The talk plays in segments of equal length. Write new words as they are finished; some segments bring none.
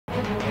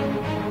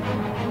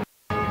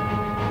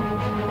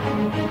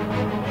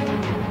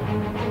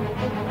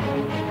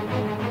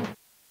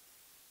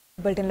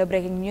బులెటిన్లో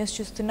breaking news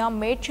చూస్తున్నాం.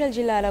 మేడ్చల్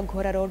జిల్లాలో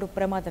ఘోర రోడ్డు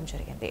ప్రమాదం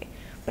జరిగింది.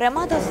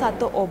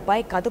 ప్రమాదవశాత్తు ఓ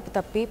బైక్ అదుపు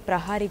తప్పి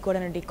ప్రహారీ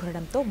గోడను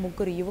ఢీకొనడంతో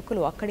ముగ్గురు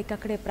యువకులు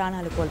అక్కడికక్కడే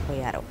ప్రాణాలు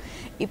కోల్పోయారు.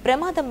 ఈ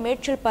ప్రమాదం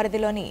మేడ్చల్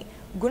పరిధిలోని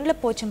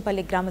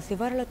గుండ్లపోచంపల్లి గ్రామ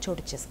శివారులో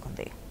చోటు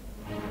చేసుకుంది.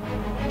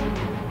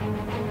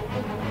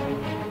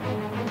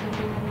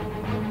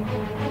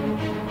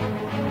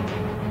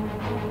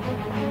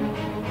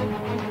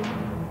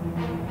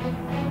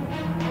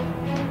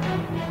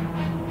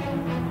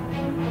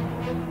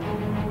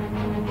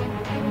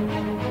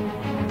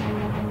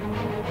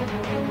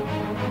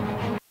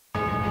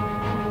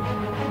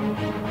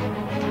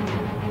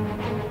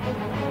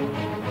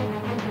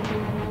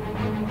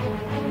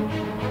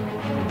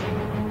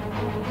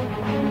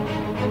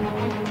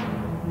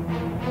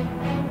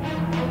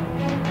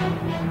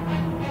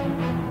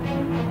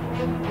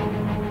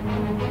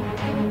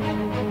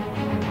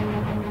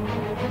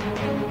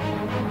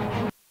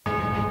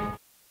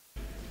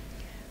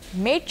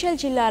 మేడ్చల్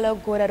జిల్లాలో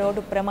ఘోర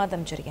రోడ్డు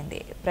ప్రమాదం జరిగింది.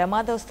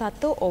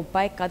 ప్రమాదవశాత్తు ఓ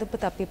బైక్ అదుపు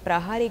తప్పి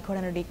ప్రహారీ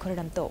గోడను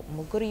ఢీకొనడంతో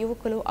ముగ్గురు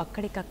యువకులు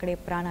అక్కడికక్కడే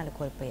ప్రాణాలు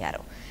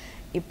కోల్పోయారు.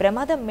 ఈ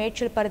ప్రమాదం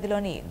మేడ్చల్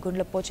పరిధిలోని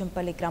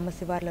గుండ్లపోచంపల్లి గ్రామ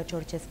శివారులో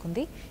చోటు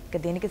చేసుకుంది.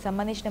 ఇక దీనికి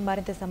సంబంధించిన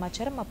మరింత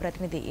సమాచారం మా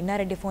ప్రతినిధి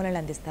ఇన్నారెడ్డి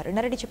ఫోన్లలో అందిస్తారు.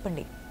 ఇన్నారెడ్డి,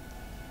 చెప్పండి.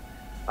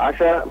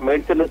 ఆశా,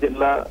 మేడ్చల్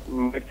జిల్లా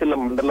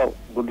మేడ్చల్ మండలం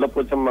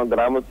గుండ్లపోచమ్మ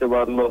గ్రామ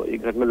శివారులో ఈ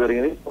ఘటన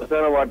జరిగింది.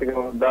 శ్మశాన వాటిక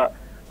వద్ద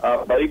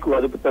బైక్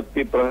అదుపు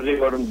తప్పి ప్రహరీ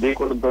గోడను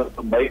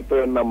ఢీకొనడంతో బైక్ పై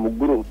ఉన్న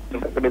ముగ్గురు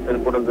అక్కడే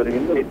చనిపోవడం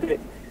జరిగింది. అయితే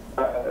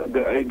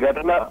ఈ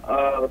ఘటన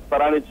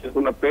స్థలాన్ని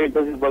చేసుకున్న పేట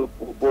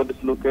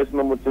పోలీసులు కేసు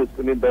నమోదు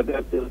చేసుకుని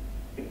దర్యాప్తు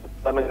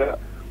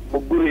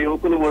ముగ్గురు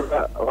యువకులు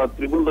కూడా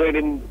ట్రిపుల్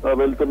రైడింగ్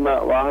వెళ్తున్న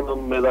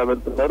వాహనం మీద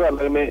వెళ్తున్నారు.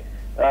 అలాగే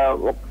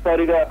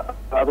ఒక్కసారిగా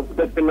అదుపు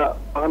తప్పిన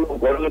వాహనం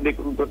గోడల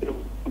ఢీకొనడంతో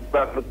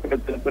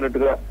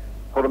చనిపోయినట్టుగా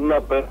అక్కడున్న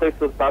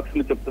ప్రత్యక్ష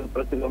సాక్షులు చెప్తున్న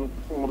ప్రస్తుతం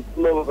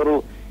మృతుల్లో ఒకరు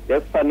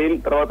ఎస్ అనిల్,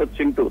 తర్వాత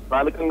చింటూ.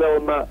 స్థానికంగా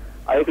ఉన్న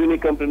ఐటీని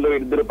కంపెనీలో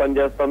ఇద్దరు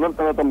పనిచేస్తున్నారు.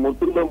 తర్వాత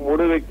మృతుల్లో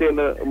మూడో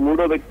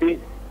వ్యక్తి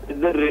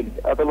రెడ్డి,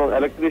 అతను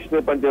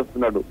ఎలక్ట్రీషియన్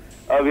పనిచేస్తున్నాడు.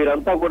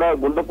 వీరంతా కూడా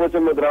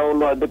గుండ్లపోచమ్మ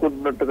గ్రామంలో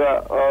అద్దెకుంటున్నట్టుగా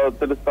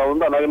తెలుస్తా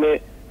ఉంది. అలాగనే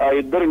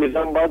ఇద్దరు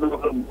నిజామాబాద్,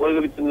 ఒకరు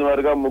భోజనకి చెందిన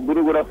వారుగా,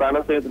 ముగ్గురు కూడా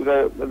ప్రాణ స్నేహితులుగా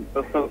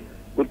ప్రస్తుతం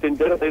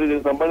గుర్తించారు.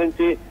 దీనికి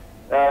సంబంధించి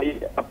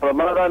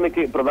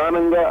ప్రమాదానికి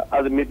ప్రధానంగా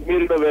అది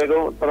మితిమీరిన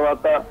వేగం,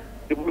 తర్వాత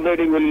ట్రిపుల్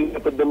రైడింగ్ వెళ్ళిన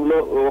నేపథ్యంలో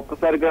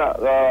ఒక్కసారిగా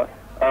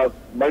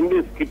బండి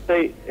స్కిట్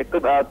అయి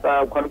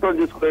కంట్రోల్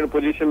చేసుకోలేని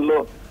పొజిషన్ లో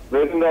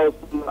వేగంగా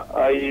వస్తున్న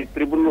ఈ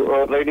ట్రిపుల్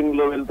రైడింగ్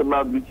లో వెళ్తున్న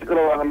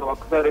ద్విచక్ర వాహనం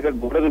ఒక్కసారిగా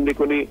గోడ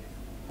ఢీకొని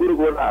ఊరు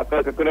కూడా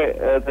అక్కడికక్కడే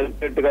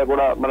చనిపోయినట్టుగా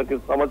కూడా మనకి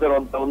సమాచారం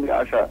అంతా ఉంది.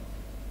 ఆశ,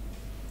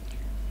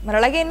 మరి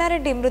అలాగే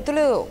ఇన్నారెడ్డి,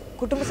 మృతులు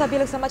కుటుంబ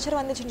సభ్యులకు సమాచారం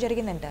అందించడం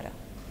జరిగిందంటారా?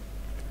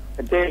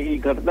 అయితే ఈ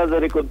ఘటన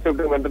జరిగి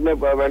కొద్దిసేపు వెంటనే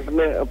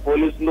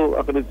పోలీసులు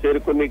అక్కడికి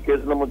చేరుకుని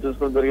కేసు నమోదు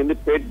చేసుకోవడం జరిగింది.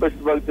 పేట్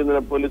బెస్ట్ బాగ్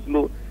చెందిన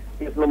పోలీసులు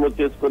కేసు నమోదు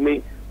చేసుకుని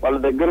వాళ్ళ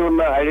దగ్గర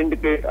ఉన్న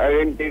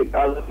ఐడెంటిటీ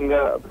ఆధారంగా,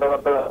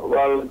 తర్వాత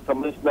వాళ్ళకి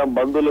సంబంధించిన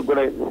బంధువులకు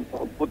కూడా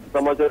పూర్తి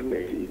సమాచారం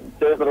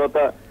ఇచ్చిన తర్వాత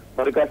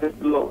మరి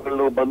కాసేపులో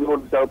వాళ్ళు బంధువులు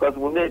ఉండే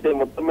అవకాశం ఉంది. అయితే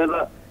మొత్తం మీద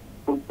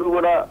ముగ్గురు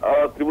కూడా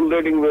ట్రిపుల్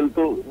రైడింగ్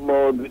వెళ్తూ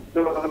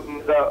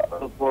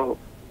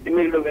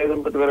మీద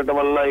వేగంతో వెళ్ళడం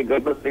వల్ల ఈ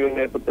ఘటన జరిగిన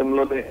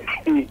నేపథ్యంలోనే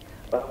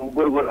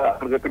ముగ్గురు కూడా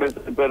అక్కడికక్కడే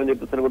చనిపోయారని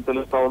చెప్పేసి కూడా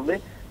తెలుస్తా ఉంది.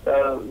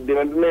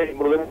 వెంటనే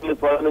మృతదేహాన్ని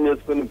స్వాధీనం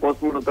చేసుకుని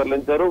పోస్ట్ మార్టం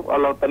తరలించారు.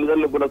 వాళ్ళ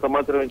తల్లిదండ్రులకు కూడా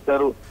సమాచారం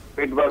ఇచ్చారు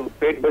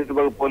పేట్ బెస్ట్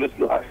బాగ్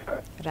పోలీసులు.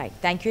 Right,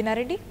 thank you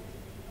Nareddy.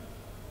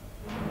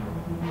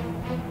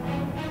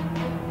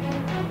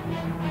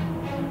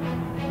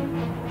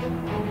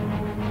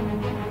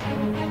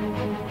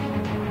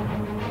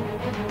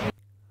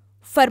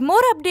 For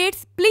more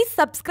updates, please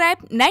subscribe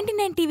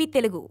 99 TV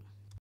Telugu.